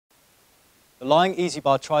The lying easy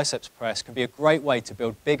bar triceps press can be a great way to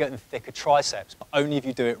build bigger and thicker triceps, but only if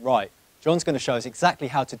you do it right. Jon's going to show us exactly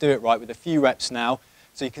how to do it right with a few reps now.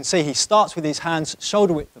 So you can see he starts with his hands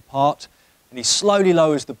shoulder width apart, and he slowly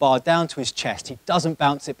lowers the bar down to his chest. He doesn't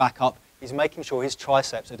bounce it back up. He's making sure his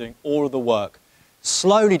triceps are doing all of the work.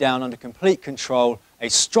 Slowly down under complete control,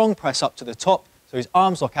 a strong press up to the top, so his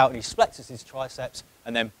arms lock out and he flexes his triceps,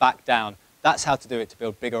 and then back down. That's how to do it to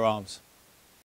build bigger arms.